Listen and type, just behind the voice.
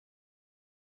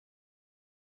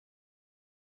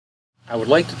I would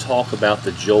like to talk about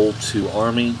the Joel 2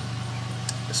 Army,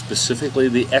 specifically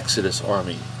the Exodus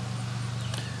Army.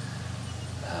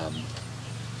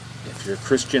 If you're a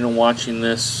Christian and watching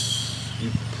this,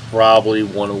 you probably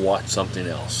want to watch something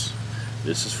else.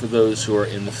 This is for those who are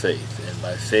in the faith, and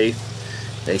by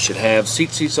faith, they should have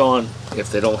seats on.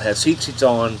 If they don't have seats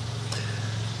on,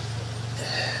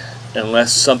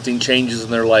 unless something changes in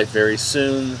their life very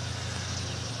soon,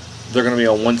 they're going to be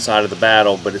on one side of the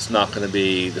battle, but it's not going to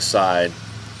be the side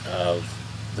of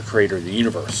the creator of the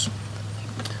universe.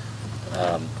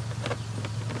 And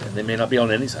they may not be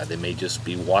on any side. They may just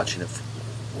be watching it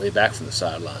way back from the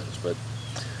sidelines. But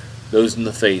those in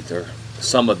the faith, or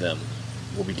some of them,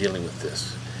 will be dealing with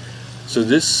this. So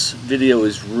this video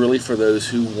is really for those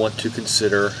who want to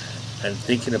consider and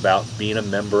thinking about being a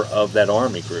member of that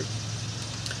army group.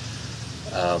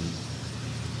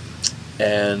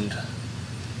 And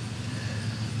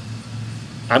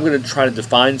I'm going to try to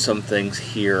define some things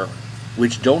here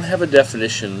which don't have a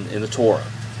definition in the Torah.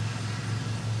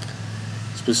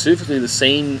 Specifically, the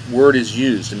same word is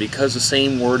used, and because the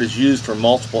same word is used for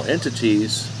multiple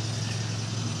entities,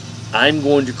 I'm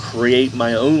going to create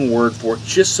my own word for it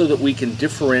just so that we can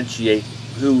differentiate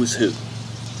who is who.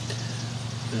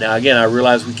 Now again, I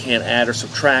realize we can't add or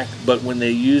subtract, but when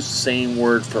they use the same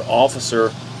word for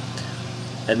officer,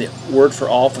 and the word for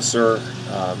officer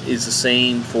is the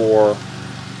same for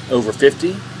over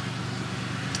 50,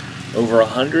 over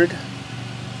 100,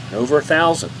 and over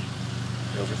 1,000,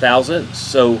 over thousands.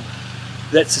 So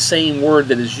that's the same word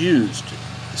that is used.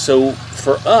 So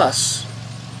for us,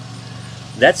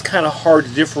 that's kind of hard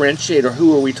to differentiate, or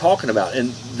who are we talking about? And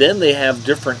then they have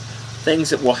different things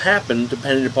that will happen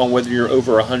depending upon whether you're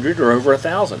over 100 or over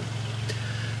 1,000.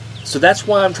 So that's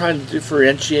why I'm trying to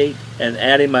differentiate and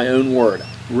adding my own word.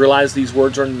 Realize these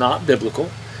words are not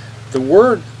biblical. The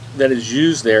word that is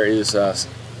used there is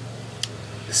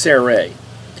Sarai.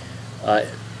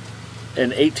 In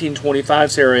 1825,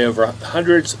 Sarai over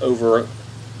hundreds, over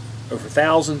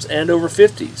thousands, and over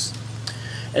 50s.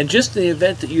 And just in the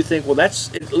event that you think, well,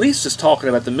 that's at least it's talking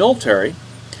about the military,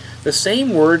 the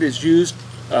same word is used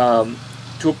to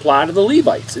apply to the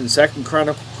Levites in 2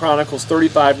 Chronicles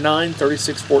 35:9,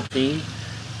 36:14,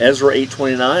 Ezra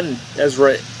 8:29, and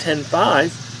Ezra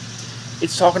 10:5.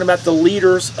 It's talking about the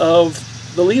leaders of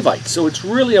the Levites. So it's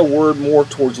really a word more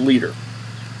towards leader.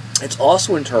 It's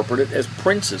also interpreted as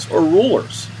princes or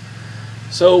rulers.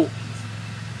 So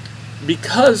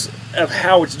because of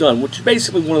how it's done, which is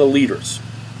basically one of the leaders,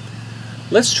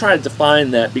 let's try to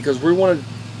define that, because we want to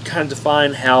kind of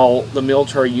define how the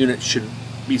military unit should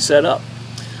be set up.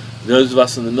 Those of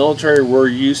us in the military, we're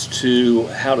used to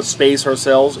how to space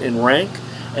ourselves in rank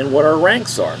and what our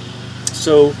ranks are.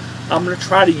 So I'm going to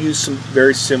try to use some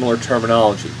very similar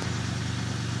terminology.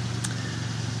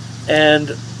 And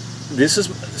this is,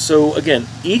 so again,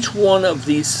 each one of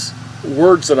these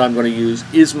words that I'm going to use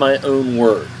is my own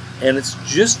word. And it's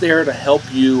just there to help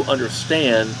you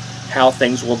understand how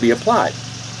things will be applied.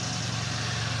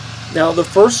 Now, the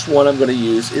first one I'm going to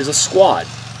use is a squad.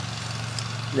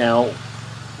 Now,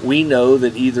 we know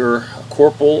that either a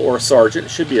corporal or a sergeant, it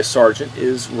should be a sergeant,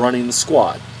 is running the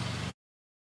squad.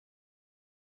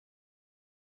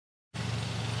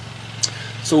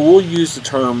 So we'll use the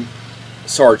term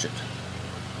sergeant.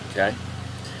 Okay.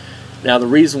 Now, the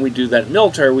reason we do that in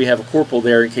military, we have a corporal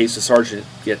there in case the sergeant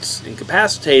gets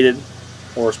incapacitated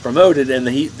or is promoted, and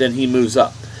then he moves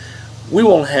up. We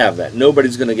won't have that.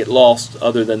 Nobody's going to get lost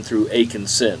other than through ache and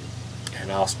sin,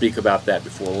 and I'll speak about that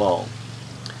before long.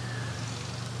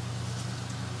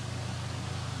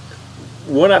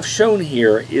 What I've shown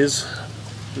here is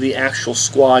the actual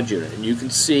squad unit, and you can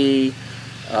see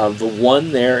the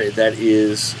one there that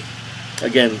is,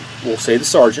 again, we'll say the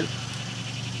sergeant.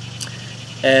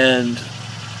 And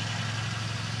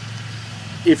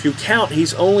if you count,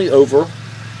 he's only over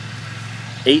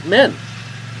 8 men.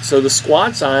 So the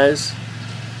squad size,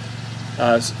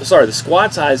 the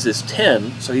squad size is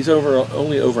 10, so he's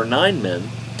only over 9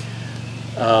 men.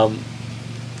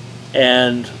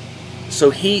 And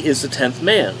so he is the 10th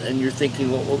man. And you're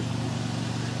thinking, well,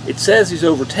 it says he's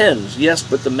over 10. Yes,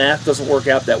 but the math doesn't work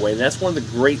out that way. And that's one of the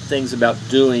great things about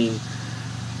doing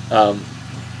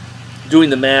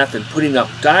the math and putting up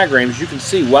diagrams. You can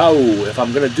see, wow, if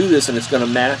I'm going to do this and it's going to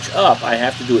match up, I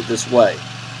have to do it this way.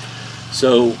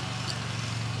 So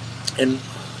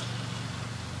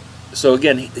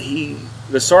again,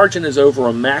 the sergeant is over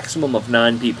a maximum of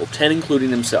 9 people, 10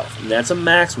 including himself, and that's a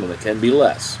maximum. It can be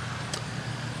less.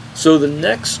 So the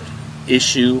next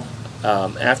issue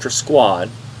after squad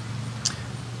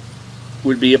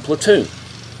would be a platoon.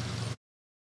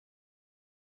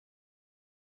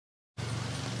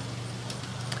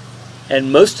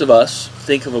 And most of us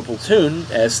think of a platoon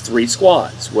as 3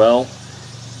 squads. Well,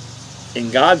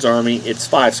 in God's Army, it's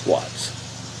 5 squads.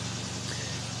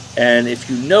 And if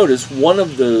you notice, one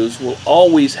of those will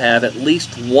always have at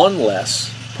least one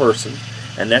less person,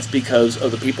 and that's because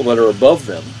of the people that are above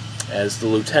them as the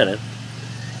lieutenant,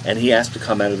 and he has to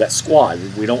come out of that squad.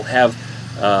 We don't have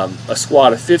a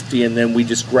squad of 50 and then we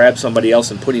just grab somebody else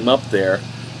and put him up there,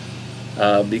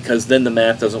 because then the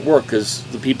math doesn't work, because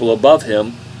the people above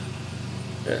him,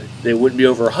 they wouldn't be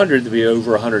over 100, they'd be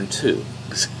over 102.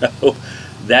 So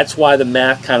that's why the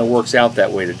math kind of works out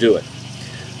that way to do it.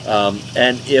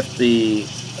 And if the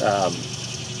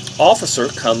officer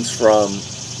comes from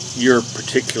your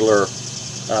particular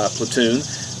platoon,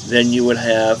 then you would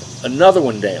have another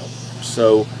one down.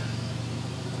 So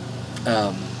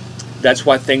that's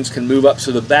why things can move up.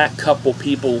 So the back couple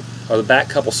people, or the back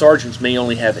couple sergeants, may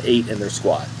only have 8 in their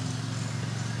squad.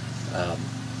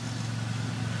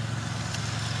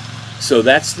 So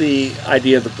that's the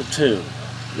idea of the platoon.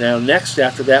 Now next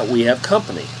after that we have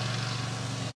company.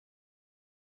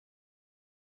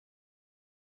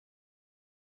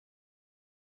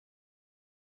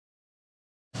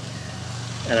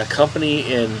 And a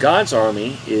company in God's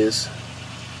Army is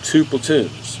 2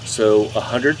 platoons, so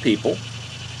 100 people,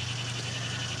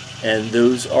 and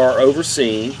those are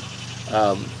overseen.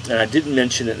 And I didn't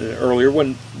mention it in an earlier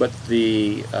one, but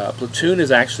the platoon is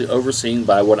actually overseen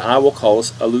by what I will call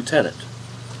a lieutenant.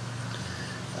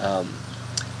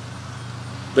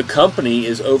 The company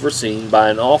is overseen by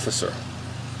an officer.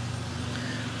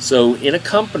 So in a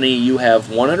company you have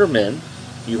 100 men,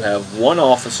 you have 1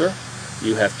 officer,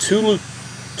 you have 2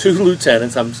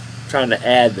 lieutenants, I'm trying to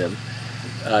add them,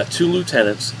 2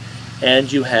 lieutenants,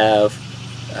 and you have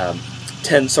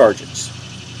 10 sergeants.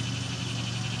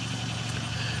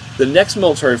 The next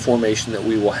military formation that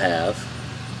we will have,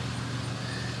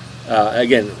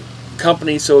 again,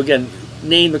 company, so again,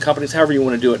 name the companies however you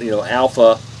want to do it,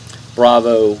 Alpha,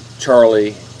 Bravo,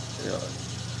 Charlie,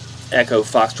 Echo,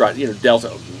 Foxtrot,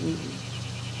 Delta.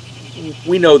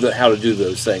 We know how to do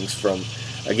those things from,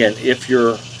 again, if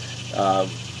you're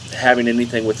having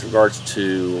anything with regards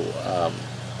to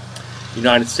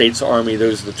United States Army,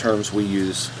 those are the terms we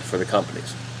use for the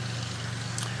companies.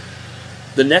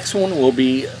 The next one will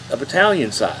be a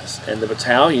battalion size, and the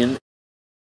battalion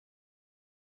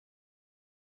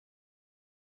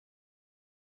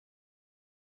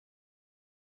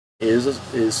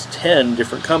is 10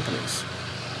 different companies.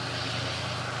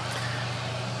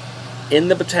 In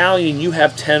the battalion you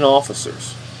have 10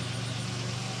 officers.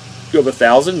 You have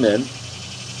 1,000 men,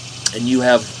 and you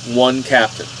have 1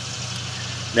 captain.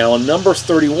 Now in Numbers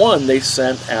 31 they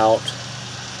sent out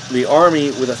the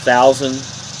army with 1,000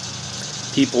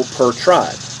 people per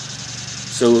tribe.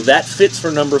 So that fits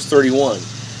for Numbers 31.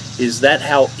 Is that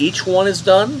how each one is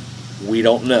done? We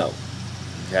don't know.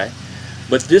 Okay?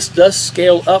 But this does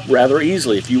scale up rather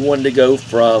easily. If you wanted to go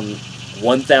from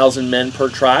 1,000 men per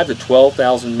tribe to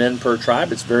 12,000 men per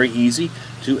tribe, it's very easy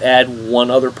to add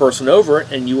 1 other person over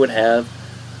it, and you would have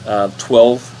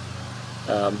 12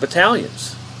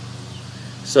 battalions.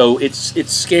 So it's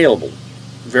scalable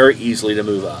very easily to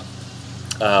move up.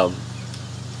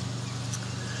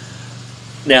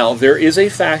 Now there is a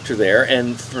factor there,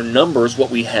 and for numbers what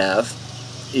we have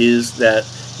is that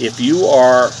if you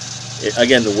are,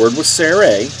 again the word was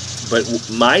Sarai, but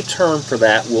my term for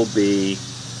that will be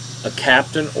a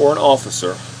captain or an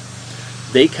officer.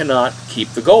 They cannot keep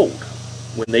the gold.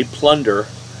 When they plunder,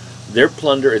 their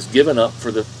plunder is given up for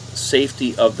the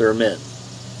safety of their men.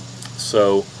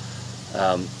 So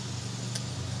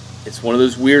it's one of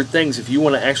those weird things. If you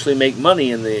want to actually make money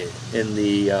in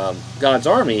the God's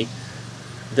Army,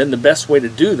 then the best way to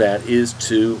do that is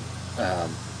to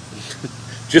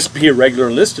just be a regular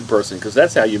enlisted person, because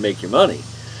that's how you make your money,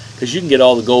 because you can get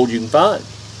all the gold you can find.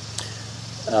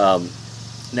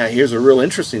 Now here's a real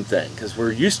interesting thing, because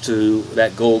we're used to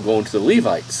that gold going to the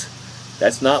Levites.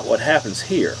 That's not what happens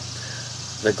here.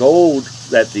 The gold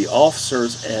that the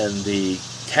officers and the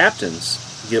captains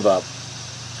give up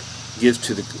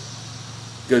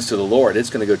goes to the Lord. It's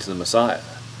going to go to the Messiah.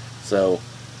 So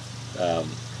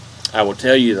I will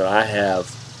tell you that I have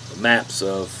maps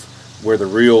of where the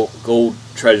real gold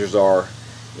treasures are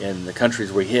in the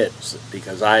countries we hit,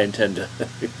 because I intend to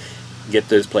get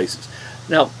those places.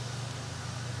 Now,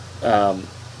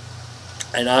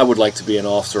 and I would like to be an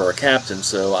officer or a captain,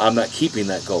 so I'm not keeping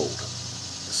that gold.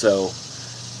 So,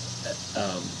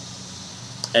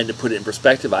 and to put it in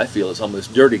perspective, I feel it's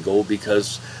almost dirty gold,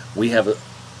 because we have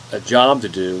a job to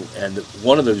do, and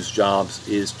one of those jobs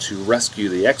is to rescue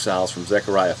the exiles from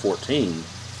Zechariah 14,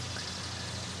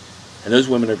 and those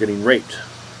women are getting raped.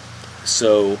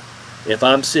 So If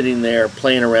I'm sitting there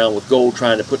playing around with gold,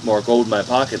 trying to put more gold in my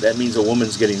pocket, that means a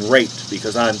woman's getting raped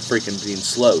because I'm freaking being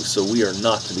slow. So we are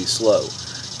not to be slow.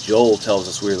 Joel tells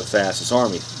us we're the fastest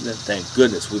army. Thank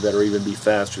goodness, we better even be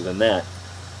faster than that,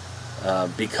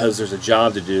 because there's a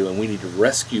job to do, and we need to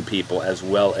rescue people as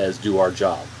well as do our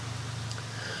job.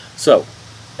 So,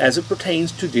 as it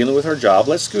pertains to dealing with our job,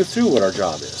 let's go through what our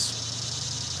job is.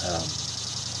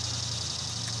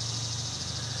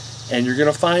 And you're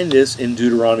going to find this in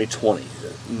Deuteronomy 20.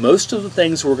 Most of the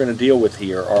things we're going to deal with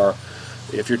here are,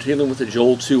 if you're dealing with the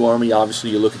Joel 2 army,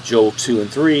 obviously you look at Joel 2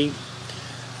 and 3.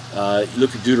 You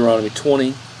look at Deuteronomy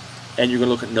 20, and you're going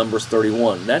to look at Numbers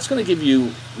 31. That's going to give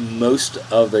you most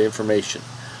of the information.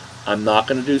 I'm not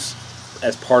going to do,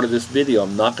 as part of this video,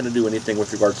 I'm not going to do anything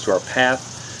with regards to our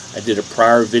path. I did a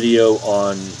prior video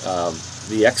on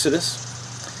the Exodus,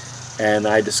 and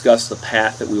I discussed the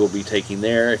path that we will be taking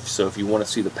there. So if you want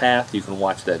to see the path, you can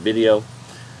watch that video.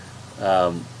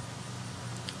 So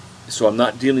I'm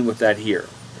not dealing with that here.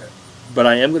 But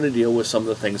I am going to deal with some of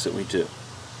the things that we do.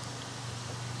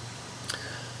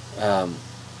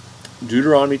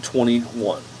 Deuteronomy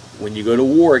 21. When you go to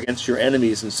war against your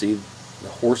enemies and see the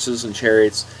horses and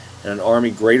chariots and an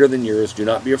army greater than yours, do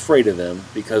not be afraid of them,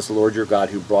 because the Lord your God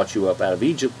who brought you up out of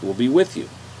Egypt will be with you.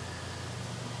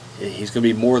 He's going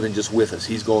to be more than just with us.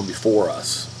 He's going before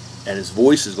us, and his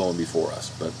voice is going before us.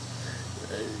 But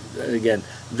again,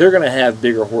 they're going to have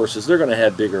bigger horses. They're going to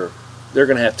have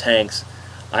tanks.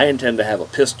 I intend to have a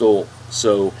pistol,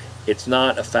 so it's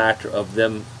not a factor of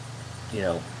them, you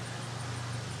know.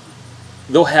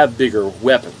 They'll have bigger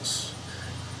weapons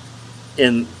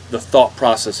in the thought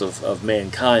process of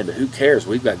mankind, but who cares?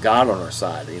 We've got God on our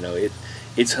side. You know,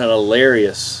 it's an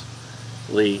hilariously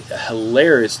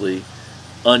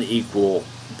unequal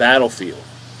battlefield,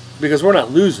 because we're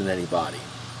not losing anybody.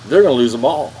 They're going to lose them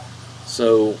all.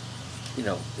 So, you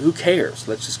know, who cares?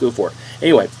 Let's just go for it.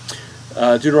 Anyway,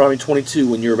 Deuteronomy 22,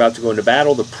 when you're about to go into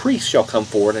battle, the priest shall come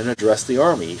forward and address the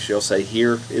army. He shall say,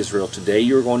 Hear, Israel, today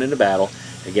you are going into battle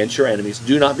against your enemies.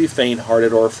 Do not be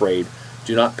faint-hearted or afraid.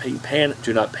 Do not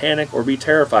panic or be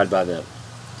terrified by them.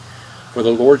 For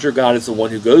the Lord your God is the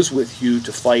one who goes with you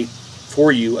to fight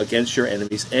for you against your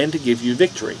enemies and to give you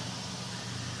victory.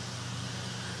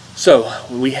 So,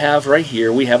 we have right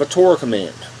here, we have a Torah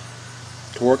command.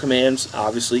 Torah commands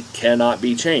obviously cannot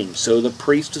be changed. So the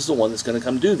priest is the one that's going to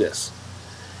come do this.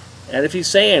 And if he's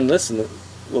saying, listen,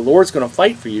 the Lord's going to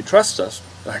fight for you, trust us,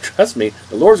 or trust me,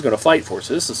 the Lord's going to fight for us.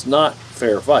 So this is not a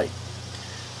fair fight.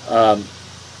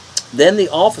 Then the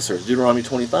officers, Deuteronomy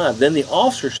 25, then the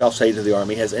officer shall say to the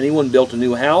army, Has anyone built a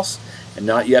new house and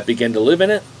not yet begin to live in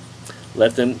it?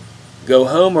 Let them go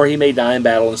home, or he may die in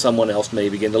battle and someone else may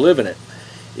begin to live in it.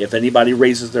 If anybody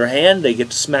raises their hand, they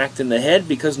get smacked in the head,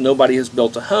 because nobody has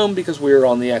built a home, because we are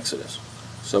on the Exodus.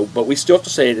 So, but we still have to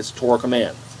say it, it's a Torah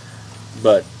command.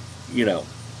 But, you know,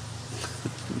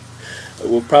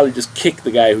 we'll probably just kick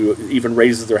the guy who even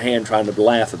raises their hand trying to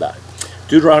laugh about it.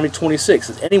 Deuteronomy 26,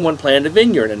 Has anyone planted a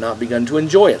vineyard and not begun to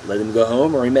enjoy it? Let him go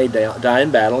home, or he may die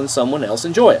in battle and someone else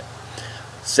enjoy it.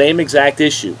 Same exact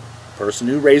issue. Person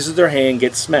who raises their hand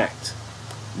gets smacked.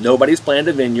 Nobody's planted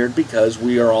a vineyard because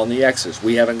we are on the Exodus.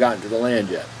 We haven't gotten to the land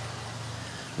yet.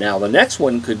 Now, the next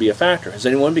one could be a factor. Has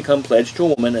anyone become pledged to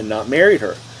a woman and not married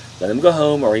her? Let him go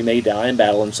home, or he may die in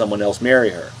battle and someone else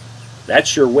marry her.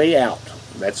 That's your way out.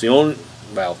 That's the only,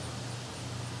 well,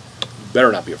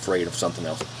 better not be afraid of something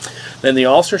else. Then the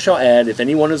officer shall add, If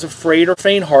anyone is afraid or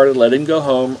faint-hearted, let him go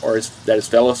home, or that his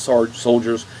fellow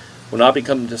soldiers will not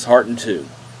become disheartened too.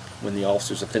 When the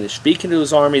officers have finished speaking to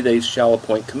his army, they shall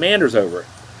appoint commanders over it.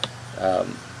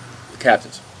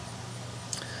 Captains.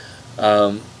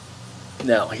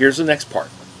 Now, here's the next part,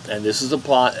 and this is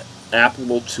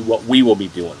applicable to what we will be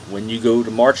doing. When you go to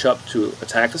march up to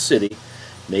attack a city,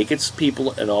 make its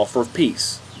people an offer of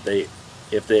peace.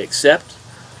 If they accept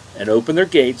and open their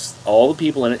gates, all the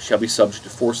people in it shall be subject to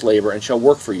forced labor and shall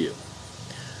work for you.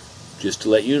 Just to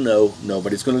let you know,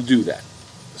 nobody's going to do that.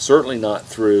 Certainly not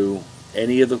through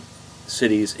any of the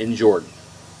cities in Jordan.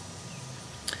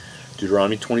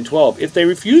 Deuteronomy 20:12, If they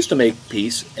refuse to make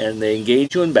peace and they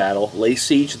engage you in battle, lay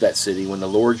siege to that city. When the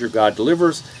Lord your God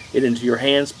delivers it into your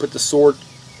hands, put the sword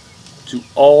to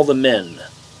all the men.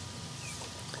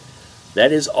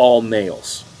 That is all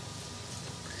males.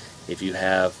 If you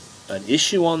have an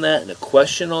issue on that and a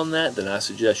question on that, then I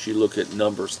suggest you look at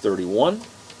Numbers 31,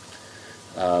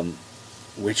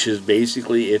 which is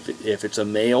basically if it's a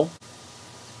male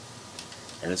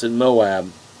and it's in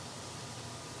Moab,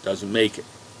 doesn't make it.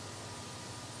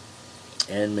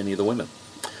 And many of the women.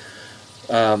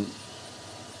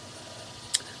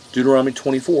 Deuteronomy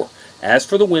 24. As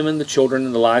for the women, the children,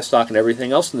 and the livestock, and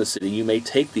everything else in the city, you may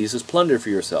take these as plunder for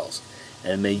yourselves,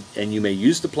 and you may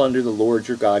use the plunder the Lord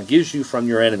your God gives you from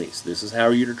your enemies. This is how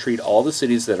you are to treat all the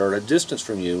cities that are at a distance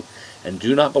from you, and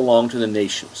do not belong to the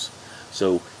nations.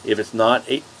 So if it's not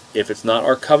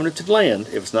our covenanted land,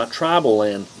 if it's not tribal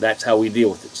land, that's how we deal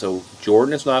with it. So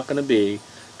Jordan is not going to be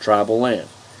tribal land.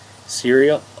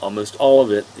 Syria, almost all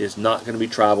of it is not going to be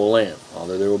tribal land,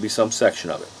 although there will be some section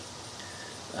of it.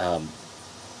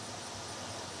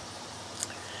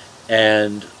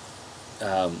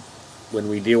 When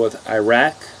we deal with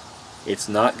Iraq, it's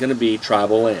not going to be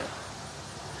tribal land.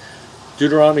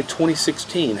 Deuteronomy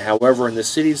 20:16, however, in the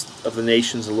cities of the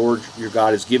nations the Lord your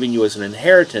God is giving you as an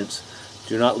inheritance,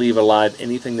 do not leave alive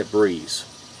anything that breathes.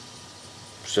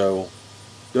 So,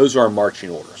 those are our marching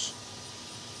orders.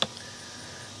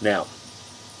 Now,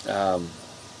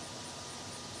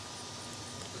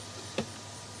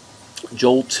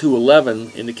 Joel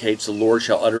 2:11 indicates the Lord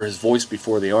shall utter his voice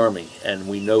before the army, and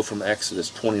we know from Exodus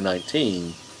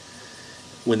 20:19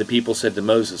 when the people said to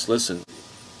Moses, listen,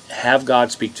 have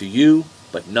God speak to you,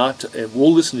 but not to, and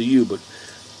we'll listen to you, but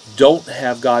don't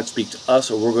have God speak to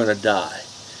us or we're going to die.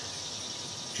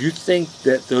 Do you think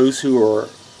that those who are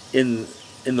in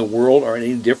the world are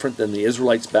any different than the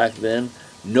Israelites back then?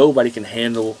 Nobody can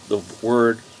handle the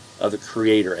word of the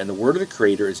Creator, and the word of the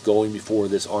Creator is going before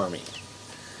this army.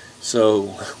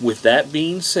 So, with that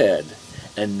being said,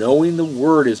 and knowing the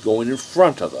word is going in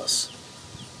front of us,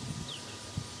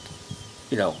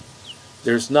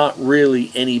 there's not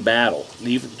really any battle.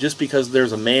 Even just because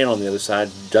there's a man on the other side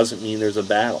doesn't mean there's a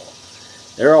battle.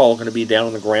 They're all going to be down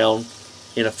on the ground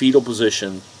in a fetal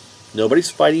position. Nobody's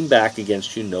fighting back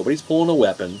against you. Nobody's pulling a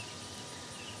weapon.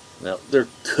 Now, there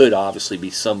could obviously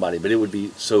be somebody, but it would be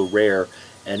so rare,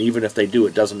 and even if they do,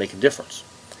 it doesn't make a difference.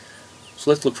 So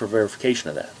let's look for verification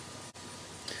of that.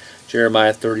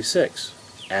 Jeremiah 36,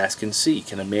 ask and see,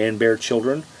 can a man bear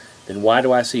children? Then why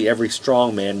do I see every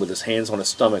strong man with his hands on his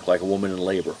stomach like a woman in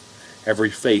labor, every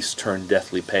face turned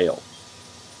deathly pale?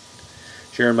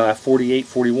 Jeremiah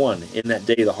 48:41, in that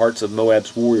day the hearts of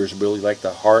Moab's warriors will be like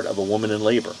the heart of a woman in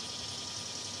labor.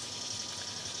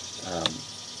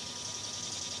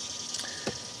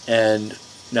 And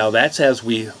now that's as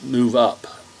we move up.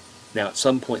 Now at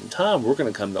some point in time we're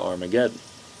going to come to Armageddon.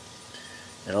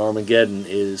 And Armageddon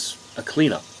is a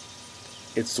cleanup.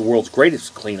 It's the world's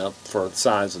greatest cleanup for the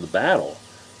size of the battle,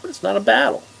 but it's not a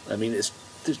battle. I mean, it's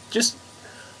just,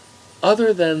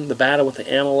 other than the battle with the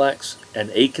Amaleks and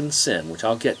Achan's sin, which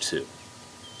I'll get to,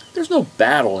 there's no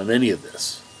battle in any of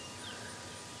this.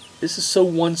 This is so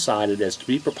one-sided as to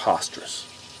be preposterous.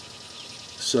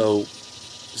 So,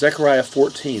 Zechariah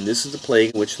 14, this is the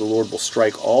plague in which the Lord will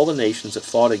strike all the nations that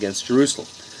fought against Jerusalem.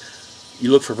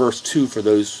 You look for verse 2 for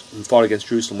those who fought against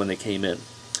Jerusalem when they came in.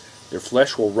 Their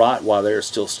flesh will rot while they are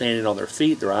still standing on their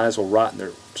feet. Their eyes will rot in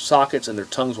their sockets, and their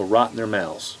tongues will rot in their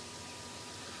mouths.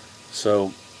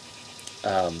 So,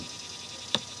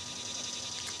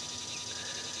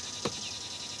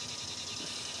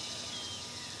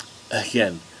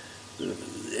 again,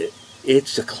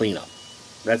 it's a cleanup.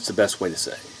 That's the best way to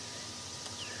say.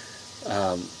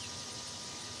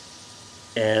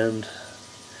 And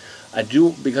I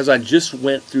do, because I just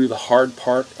went through the hard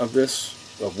part of this,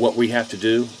 of what we have to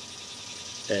do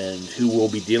and who we'll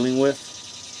be dealing with.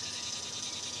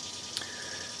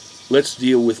 Let's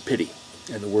deal with pity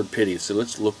and the word pity. So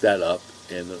let's look that up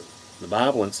in the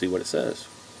Bible and see what it says.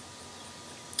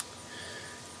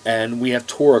 And we have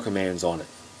Torah commands on it.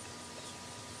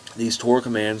 These Torah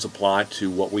commands apply to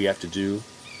what we have to do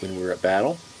when we're at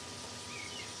battle.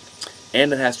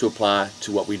 And it has to apply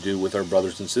to what we do with our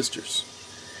brothers and sisters.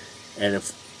 And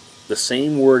if the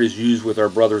same word is used with our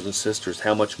brothers and sisters,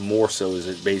 how much more so is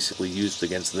it basically used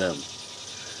against them?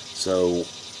 So,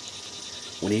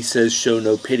 when he says show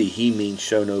no pity, he means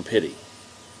show no pity.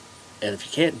 And if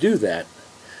you can't do that,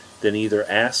 then either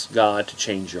ask God to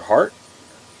change your heart.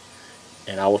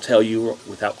 And I will tell you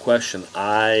without question,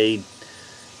 I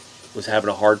was having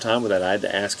a hard time with that. I had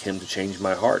to ask him to change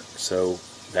my heart. So,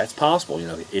 that's possible.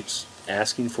 It's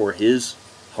asking for his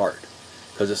heart.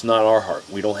 Because it's not our heart.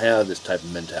 We don't have this type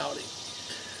of mentality.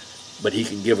 But he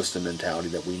can give us the mentality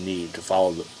that we need to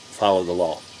follow the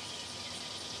law.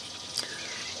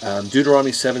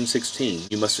 Deuteronomy 7:16,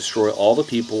 you must destroy all the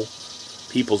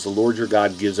peoples the Lord your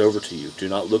God gives over to you. Do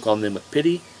not look on them with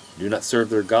pity. Do not serve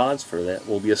their gods, for that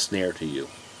will be a snare to you.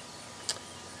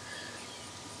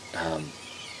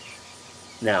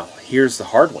 Now, here's the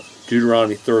hard one.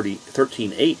 Deuteronomy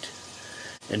 13:8.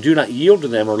 And do not yield to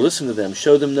them or listen to them.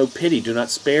 Show them no pity. Do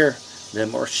not spare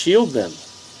them or shield them.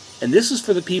 And this is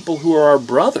for the people who are our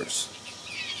brothers.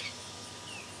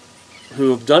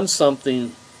 who have done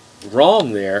something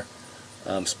wrong there,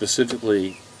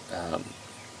 specifically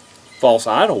false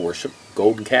idol worship,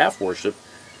 golden calf worship,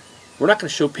 we're not going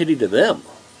to show pity to them.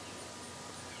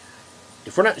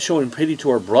 If we're not showing pity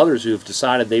to our brothers who have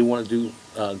decided they want to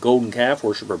do golden calf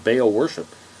worship or Baal worship,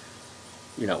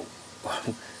 you know,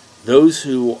 those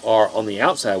who are on the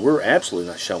outside, we're absolutely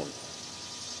not showing.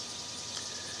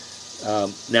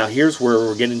 Now here's where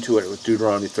we're getting to it with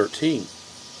Deuteronomy 13.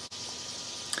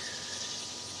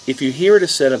 If you hear it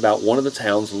is said about one of the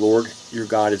towns the Lord your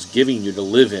God is giving you to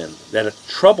live in, that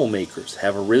troublemakers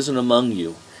have arisen among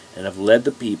you and have led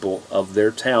the people of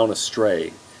their town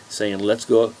astray, saying, let's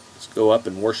go up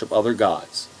and worship other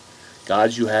gods,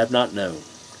 gods you have not known,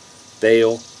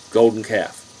 Baal, golden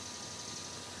calf.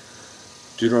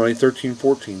 Deuteronomy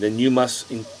 13:14. Then you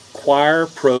must inquire,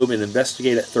 probe, and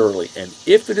investigate it thoroughly, and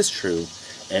if it is true,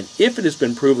 and if it has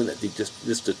been proven that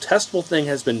this detestable thing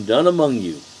has been done among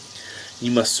you, you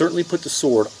must certainly put to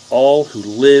sword all who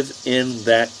live in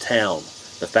that town.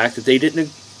 The fact that they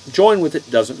didn't join with it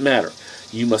doesn't matter.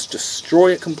 You must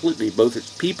destroy it completely, both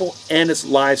its people and its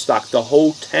livestock. The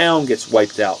whole town gets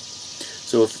wiped out.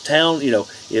 So if the town,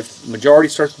 if the majority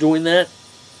starts doing that,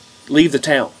 leave the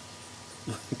town.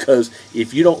 Because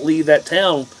if you don't leave that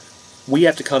town, we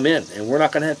have to come in, and we're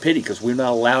not going to have pity because we're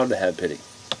not allowed to have pity.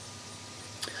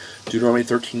 Deuteronomy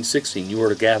 13:16. You are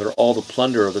to gather all the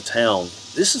plunder of the town.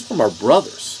 This is from our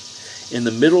brothers. In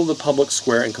the middle of the public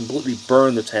square and completely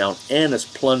burn the town and its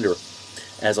plunder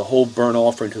as a whole burnt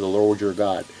offering to the Lord your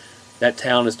God. That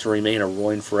town is to remain a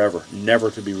ruin forever, never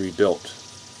to be rebuilt.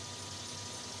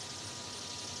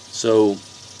 So,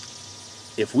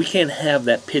 if we can't have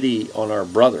that pity on our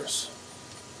brothers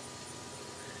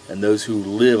and those who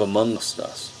live amongst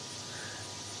us,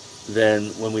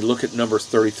 then when we look at Numbers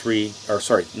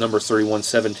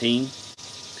 31:17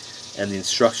 and the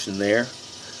instruction there,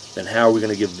 then how are we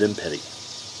going to give them pity?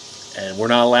 And we're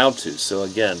not allowed to. So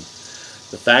again,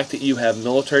 the fact that you have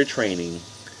military training,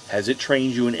 has it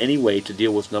trained you in any way to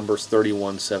deal with Numbers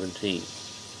 31:17?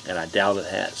 And I doubt it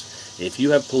has. If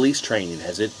you have police training,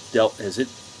 has it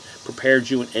prepared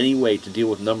you in any way to deal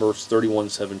with Numbers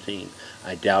 31:17?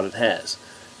 I doubt it has.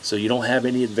 So you don't have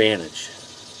any advantage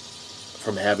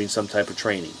from having some type of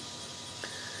training.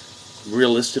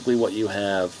 Realistically, what you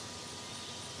have,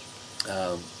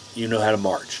 you know how to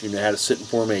march, you know how to sit in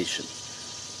formation.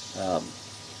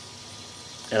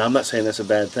 And I'm not saying that's a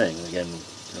bad thing. Again,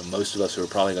 most of us who are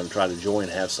probably going to try to join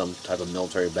have some type of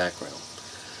military background.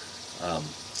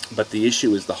 But the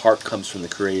issue is the heart comes from the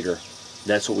Creator.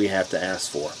 That's what we have to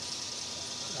ask for,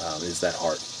 is that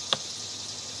heart.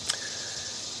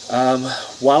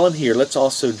 While I'm here, let's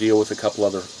also deal with a couple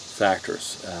other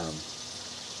factors.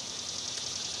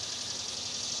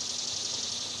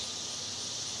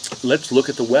 Let's look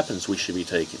at the weapons we should be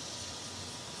taking.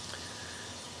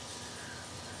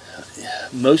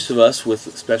 Most of us with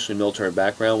especially military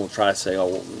background will try to say, oh,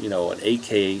 an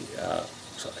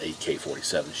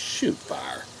AK-47, shoot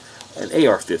fire, an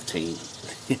AR-15.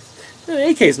 An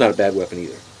AK is not a bad weapon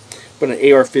either, but an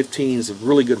AR-15 is a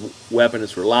really good weapon.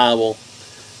 It's reliable,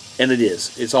 and it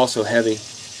is. It's also heavy,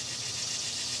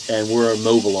 and we're a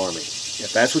mobile army.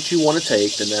 If that's what you want to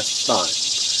take, then that's fine.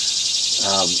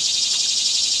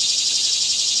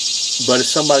 But if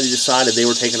somebody decided they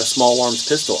were taking a small arms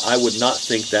pistol, I would not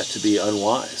think that to be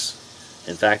unwise.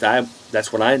 In fact,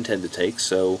 that's what I intend to take.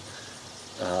 So,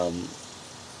 I'm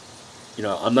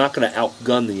not going to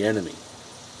outgun the enemy.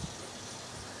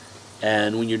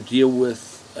 And when you deal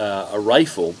with a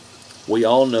rifle, we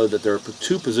all know that there are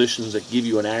two positions that give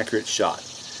you an accurate shot: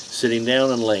 sitting down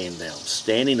and laying down.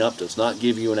 Standing up does not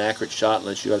give you an accurate shot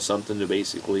unless you have something to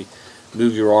basically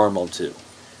move your arm onto.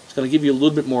 It's going to give you a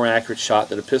little bit more accurate shot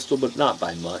than a pistol, but not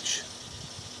by much.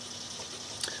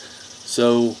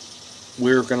 So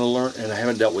we're going to learn, and I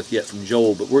haven't dealt with yet from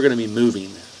Joel, but we're going to be moving.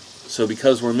 So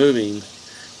because we're moving,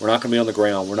 we're not going to be on the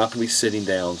ground. We're not going to be sitting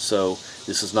down. So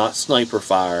this is not sniper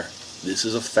fire. This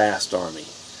is a fast army.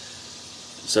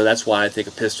 So that's why I think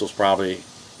a pistol is probably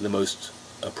the most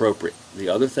appropriate. The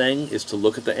other thing is to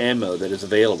look at the ammo that is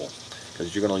available,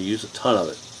 because you're going to use a ton of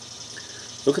it.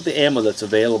 Look at the ammo that's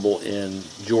available in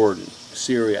Jordan,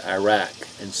 Syria, Iraq,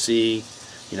 and see,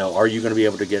 are you going to be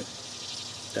able to get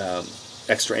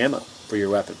extra ammo for your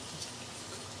weapon?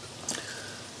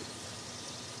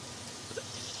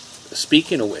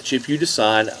 Speaking of which, if you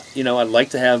decide, I'd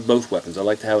like to have both weapons, I'd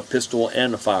like to have a pistol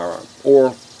and a firearm,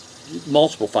 or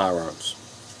multiple firearms,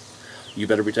 you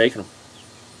better be taking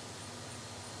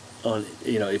them.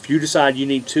 If you decide you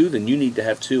need two, then you need to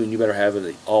have two, and you better have it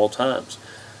at all times.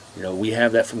 We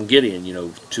have that from Gideon,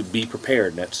 to be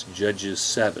prepared, and that's Judges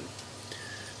 7.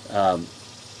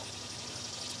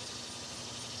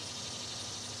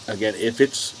 Again, if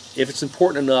it's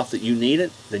important enough that you need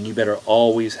it, then you better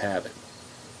always have it.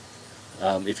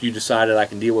 If you decided I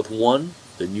can deal with one,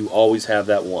 then you always have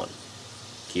that one.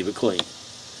 Keep it clean.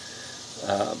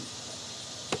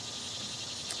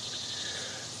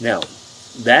 Now,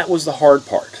 that was the hard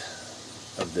part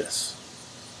of this.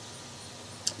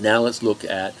 Now let's look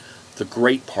at the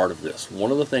great part of this.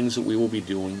 One of the things that we will be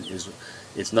doing is,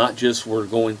 it's not just we're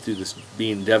going through this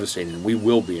being devastating. We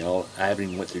will be. I haven't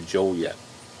even went through Joel yet.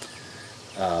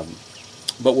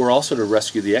 But we're also to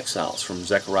rescue the exiles from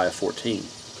Zechariah 14.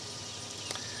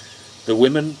 The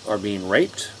women are being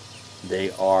raped.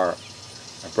 They are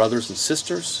our brothers and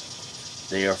sisters.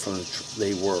 They were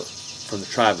from the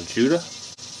tribe of Judah.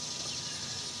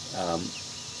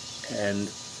 And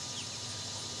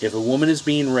if a woman is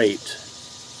being raped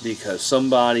because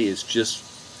somebody is just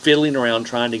fiddling around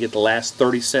trying to get the last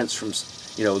 30 cents from,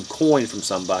 coin from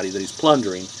somebody that he's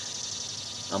plundering,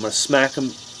 I'm going to smack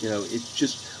him. It's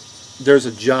just, there's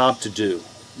a job to do.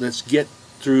 Let's get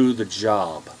through the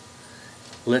job.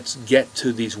 Let's get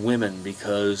to these women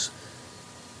because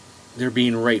they're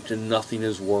being raped and nothing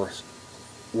is worth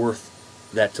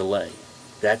that delay.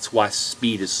 That's why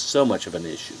speed is so much of an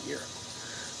issue here.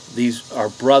 These are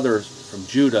brothers from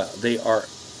Judah. They are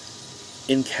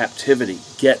in captivity.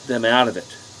 Get them out of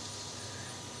it.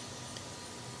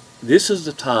 This is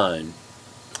the time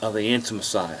of the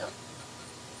Anti-Messiah.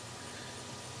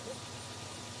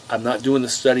 I'm not doing the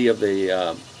study of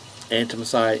the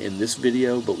Anti-Messiah in this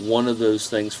video, but one of those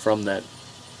things from that,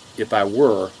 if I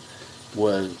were,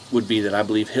 would be that I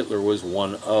believe Hitler was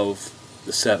one of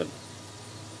the 7.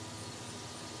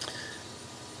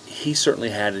 He certainly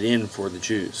had it in for the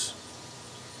Jews,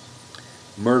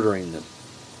 murdering them.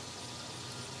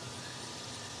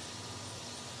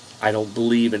 I don't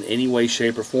believe in any way,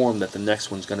 shape, or form that the next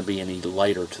one's going to be any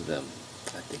lighter to them.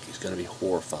 I think he's going to be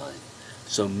horrifying.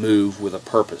 So move with a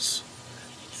purpose.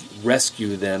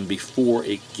 Rescue them before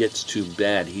it gets too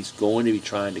bad. He's going to be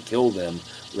trying to kill them.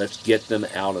 Let's get them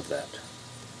out of that.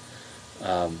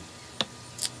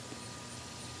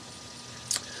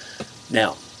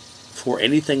 Now, for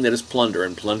anything that is plunder,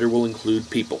 and plunder will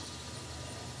include people,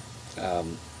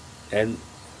 and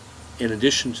in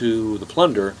addition to the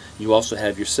plunder, you also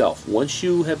have yourself. Once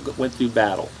you have went through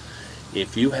battle,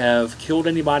 if you have killed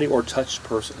anybody or touched a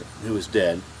person who is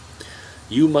dead,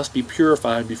 you must be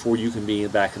purified before you can be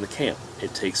back in the camp.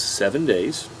 It takes 7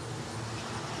 days.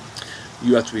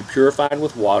 You have to be purified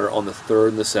with water on the 3rd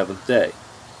and the 7th day.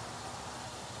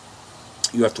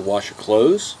 You have to wash your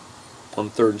clothes on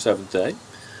the 3rd and 7th day.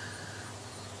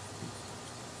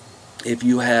 If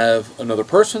you have another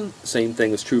person, same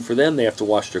thing is true for them. They have to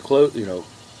wash their clothes.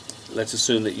 Let's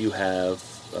assume that you have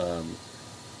a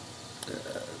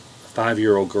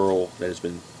 5-year-old girl that's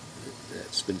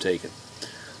been taken.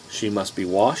 She must be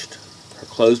washed. Her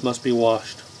clothes must be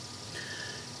washed.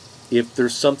 If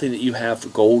there's something that you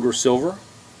have, gold or silver,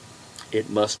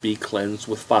 it must be cleansed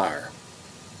with fire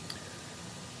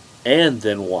and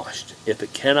then washed. If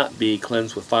it cannot be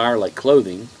cleansed with fire like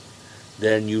clothing,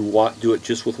 then you do it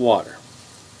just with water.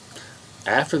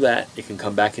 After that, it can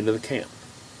come back into the camp.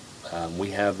 We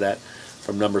have that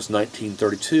from Numbers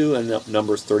 19:32 and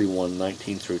Numbers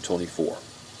 31:19 through 24.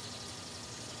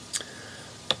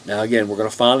 Now again, we're going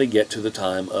to finally get to the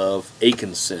time of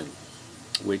Achan's sin,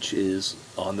 which is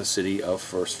on the city of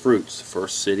first fruits. The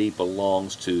first city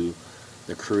belongs to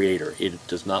the Creator. It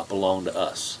does not belong to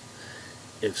us.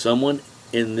 If someone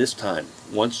in this time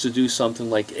wants to do something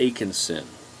like Achan's sin,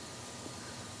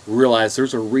 realize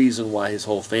there's a reason why his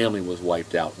whole family was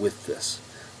wiped out with this.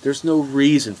 There's no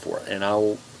reason for it. And I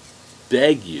will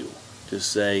beg you to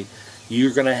say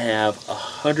you're going to have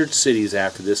 100 cities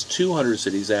after this, 200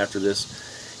 cities after this.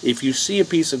 If you see a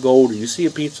piece of gold or you see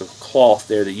a piece of cloth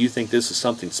there that you think this is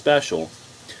something special,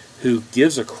 who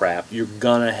gives a crap, you're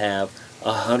going to have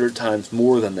 100 times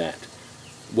more than that.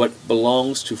 What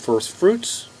belongs to first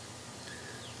fruits,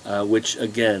 which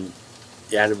again,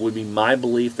 it would be my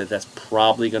belief that that's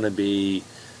probably going to be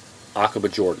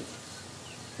Aqaba Jordan.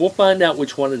 We'll find out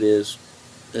which one it is.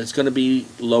 It's going to be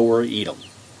Lower Edom.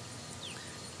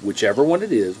 Whichever one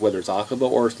it is, whether it's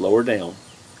Aqaba or it's lower down,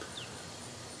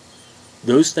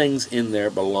 those things in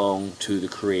there belong to the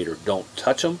Creator. Don't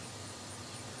touch them.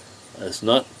 Let's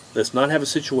not have a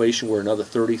situation where another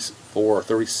 34 or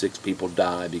 36 people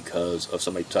die because of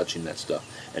somebody touching that stuff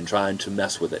and trying to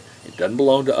mess with it. It doesn't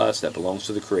belong to us. That belongs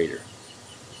to the Creator.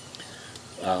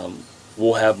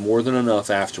 We'll have more than enough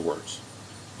afterwards.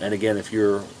 And again, if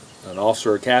you're an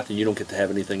officer or captain, you don't get to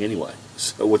have anything anyway.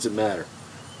 So what's it matter?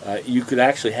 You could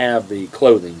actually have the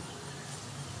clothing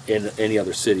in any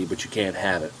other city, but you can't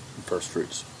have it in first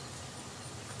fruits.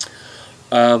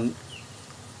 Um,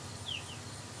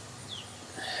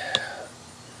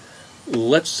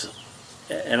 let's,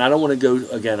 and I don't want to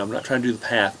go, again, I'm not trying to do the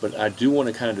path, but I do want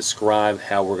to kind of describe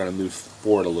how we're going to move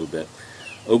forward a little bit.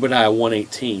 Obadiah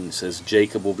 1:18 says,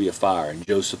 Jacob will be a fire and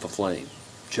Joseph a flame.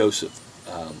 Joseph,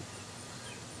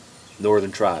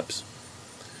 northern tribes.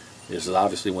 This is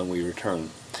obviously when we return.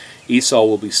 Esau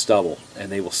will be stubble,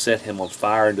 and they will set him on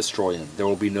fire and destroy him. There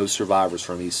will be no survivors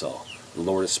from Esau. The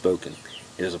Lord has spoken.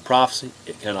 It is a prophecy.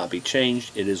 It cannot be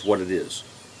changed. It is what it is.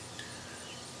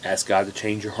 Ask God to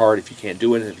change your heart if you can't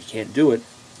do it. And if you can't do it,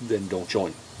 then don't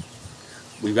join.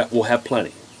 We'll have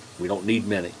plenty. We don't need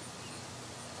many.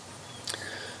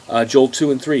 Joel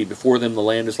 2:3, before them the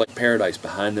land is like paradise,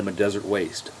 behind them a desert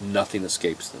waste. Nothing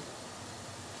escapes them.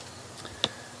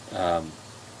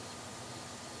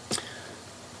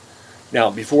 Now,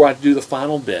 before I do the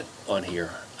final bit on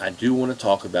here, I do want to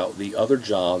talk about the other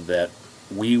job that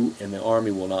we in the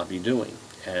Army will not be doing.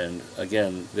 And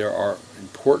again, there are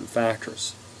important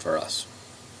factors for us.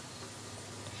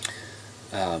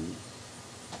 And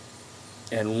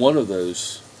one of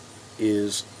those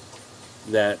is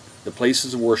that the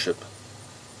places of worship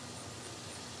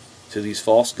to these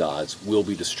false gods will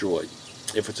be destroyed.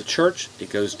 If it's a church, it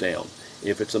goes down.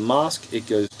 If it's a mosque, it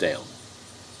goes down.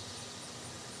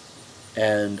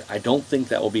 And I don't think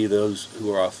that will be those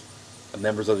who are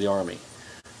members of the army.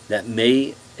 That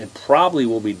may and probably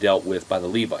will be dealt with by the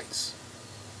Levites.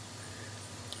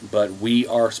 But we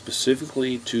are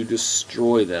specifically to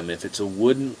destroy them. If it's a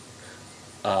wooden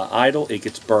idol, it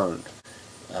gets burned.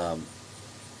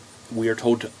 We are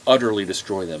told to utterly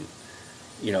destroy them.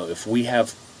 You know, if we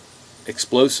have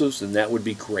explosives, then that would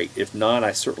be great. If not,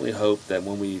 I certainly hope that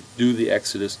when we do the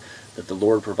Exodus, that the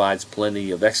Lord provides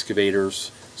plenty of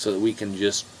excavators so that we can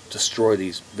just destroy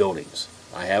these buildings.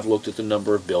 I have looked at the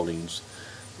number of buildings,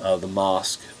 the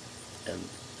mosque and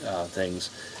things.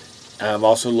 I've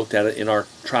also looked at it in our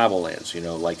tribal lands, you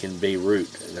know, like in Beirut.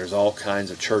 There's all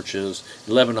kinds of churches.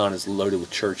 Lebanon is loaded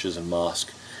with churches and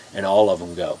mosques, and all of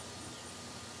them go.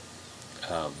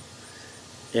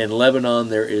 In Lebanon,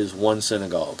 there is one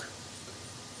synagogue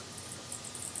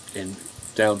in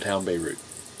downtown Beirut.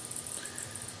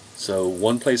 So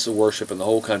one place of worship in the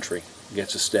whole country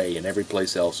gets a stay, and every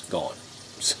place else gone.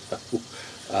 So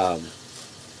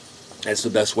that's the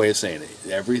best way of saying it.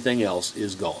 Everything else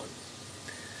is gone.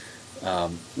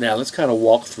 Now let's kind of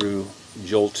walk through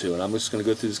Joel 2, and I'm just going to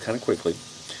go through this kind of quickly.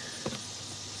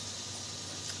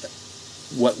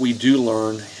 What we do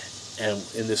learn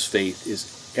in this faith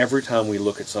is every time we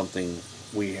look at something,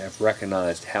 we have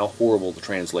recognized how horrible the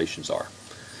translations are.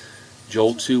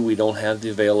 Joel 2, we don't have the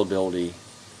availability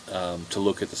to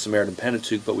look at the Samaritan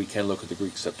Pentateuch, but we can look at the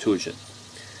Greek Septuagint.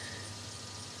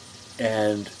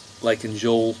 And like in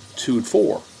Joel 2 and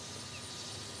 4,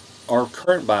 our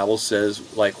current Bible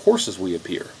says, like horses we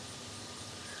appear.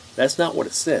 That's not what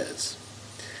it says.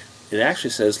 It actually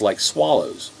says, like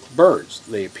swallows, birds,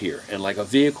 they appear. And like a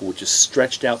vehicle, which is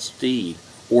stretched out steed,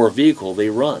 or a vehicle, they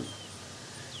run.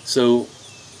 So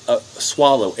a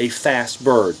swallow, a fast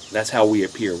bird, that's how we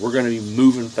appear. We're going to be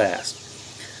moving fast.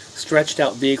 Stretched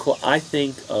out vehicle, I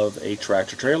think of a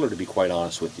tractor trailer, to be quite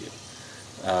honest with you.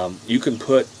 You can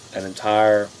put an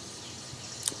entire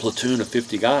platoon of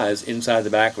 50 guys inside the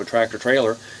back of a tractor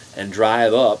trailer and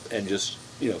drive up and just,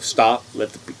 you know, stop, let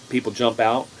the people jump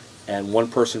out, and one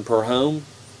person per home,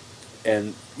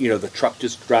 and, you know, the truck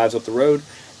just drives up the road,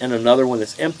 and another one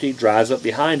that's empty drives up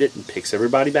behind it and picks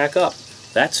everybody back up.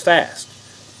 That's fast.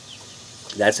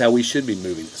 That's how we should be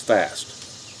moving. It's fast.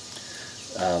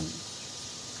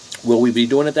 Will we be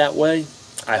doing it that way?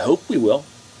 I hope we will.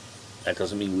 That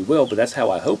doesn't mean we will, but that's how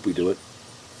I hope we do it.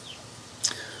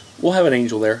 We'll have an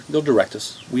angel there. They'll direct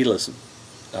us. We listen.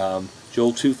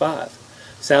 Joel 2:5.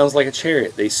 Sounds like a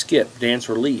chariot. They skip, dance,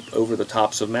 or leap over the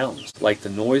tops of mountains, like the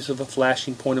noise of a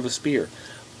flashing point of a spear.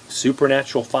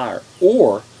 Supernatural fire.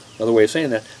 Or, another way of saying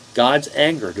that, God's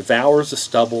anger devours the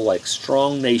stubble like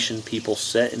strong nation people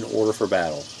set in order for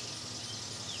battle.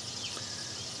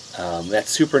 That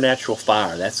supernatural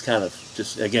fire, that's kind of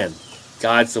just, again,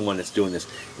 God's the one that's doing this.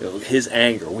 You know, his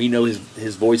anger, we know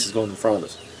his voice is going in front of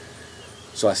us.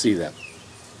 So I see that.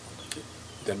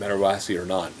 Doesn't matter whether I see it or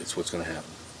not, it's what's going to happen.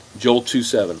 Joel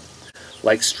 2:7.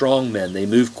 Like strong men, they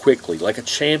move quickly. Like a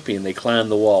champion, they climb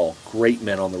the wall. Great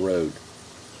men on the road.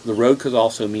 The road could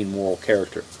also mean moral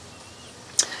character.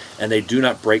 And they do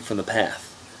not break from the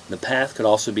path. The path could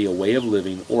also be a way of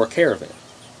living or a caravan.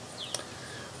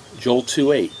 Joel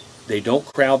 2:8. They don't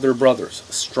crowd their brothers.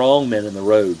 Strong men in the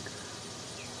road.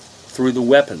 Through the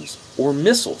weapons or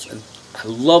missiles. And I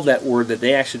love that word that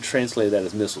they actually translated that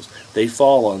as missiles. They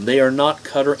fall on. They are not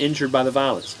cut or injured by the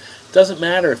violence. Doesn't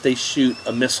matter if they shoot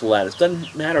a missile at us.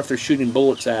 Doesn't matter if they're shooting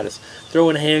bullets at us,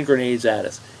 throwing hand grenades at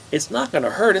us. It's not going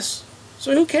to hurt us.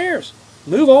 So who cares?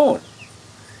 Move on.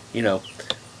 You know,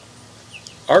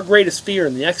 our greatest fear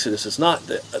in the Exodus is not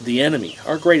the enemy.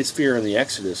 Our greatest fear in the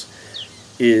Exodus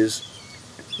is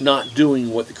not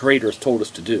doing what the Creator has told us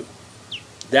to do.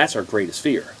 That's our greatest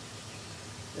fear.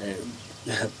 And,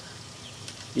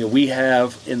 you know, we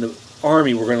have in the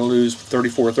army, we're going to lose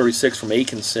 34 36 from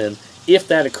Achan's sin. If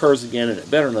that occurs again, and it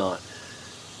better not,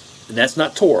 and that's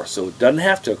not Torah, so it doesn't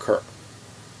have to occur.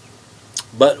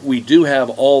 But we do have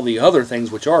all the other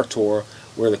things which are Torah,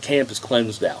 where the camp is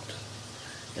cleansed out.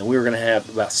 And we're going to have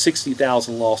about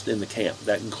 60,000 lost in the camp.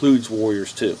 That includes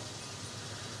warriors too.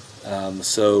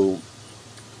 So,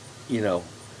 you know,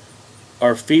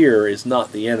 our fear is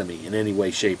not the enemy in any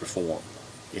way, shape, or form.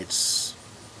 It's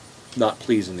not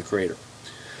pleasing the Creator.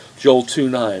 Joel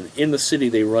 2:9. In the city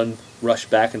they rush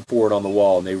back and forward on the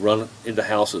wall, and they run into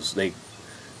houses. They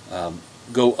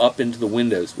go up into the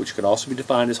windows, which could also be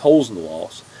defined as holes in the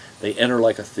walls. They enter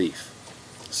like a thief.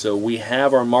 So we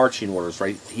have our marching orders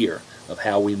right here of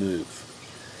how we move.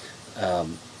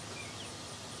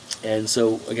 And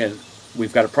so, again,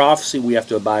 we've got a prophecy. We have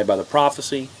to abide by the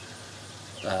prophecy.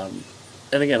 And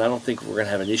again, I don't think we're going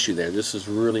to have an issue there. This is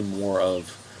really more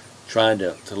of trying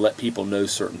to let people know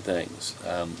certain things.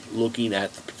 Looking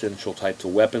at the potential types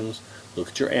of weapons. Look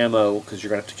at your ammo, because you're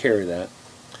going to have to carry that.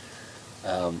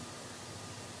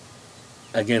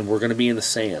 Again, we're going to be in the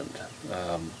sand.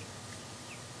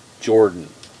 Jordan,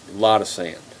 a lot of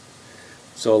sand.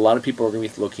 So a lot of people are going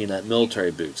to be looking at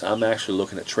military boots. I'm actually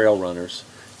looking at trail runners,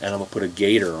 and I'm going to put a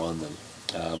gaiter on them,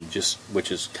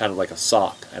 which is kind of like a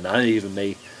sock. And I even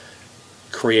may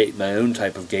create my own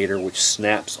type of gaiter, which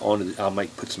snaps onto. I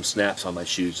might put some snaps on my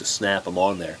shoes to snap them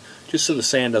on there, just so the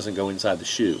sand doesn't go inside the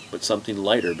shoe. But something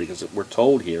lighter, because we're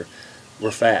told here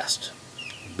we're fast.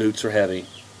 Boots are heavy.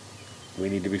 We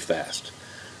need to be fast.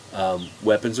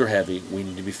 Weapons are heavy. We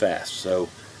need to be fast. So,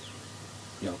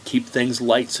 you know, keep things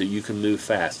light so you can move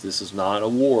fast. This is not a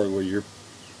war where you're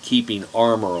keeping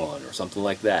armor on or something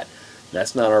like that.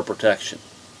 That's not our protection.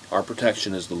 Our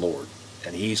protection is the Lord,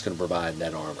 and He's going to provide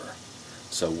that armor.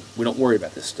 So we don't worry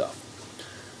about this stuff.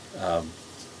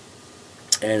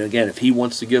 And again, if He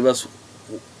wants to give us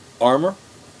armor,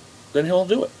 then He'll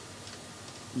do it.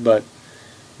 But,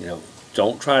 you know,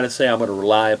 don't try to say I'm going to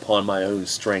rely upon my own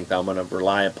strength. I'm going to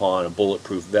rely upon a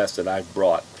bulletproof vest that I've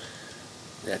brought.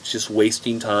 That's just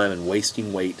wasting time and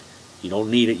wasting weight. You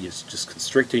don't need it. It's just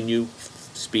constricting you.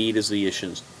 Speed is the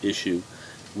issue.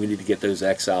 We need to get those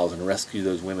exiles and rescue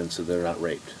those women so they're not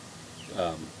raped.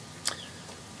 And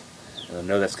I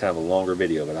know that's kind of a longer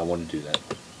video, but I want to do that.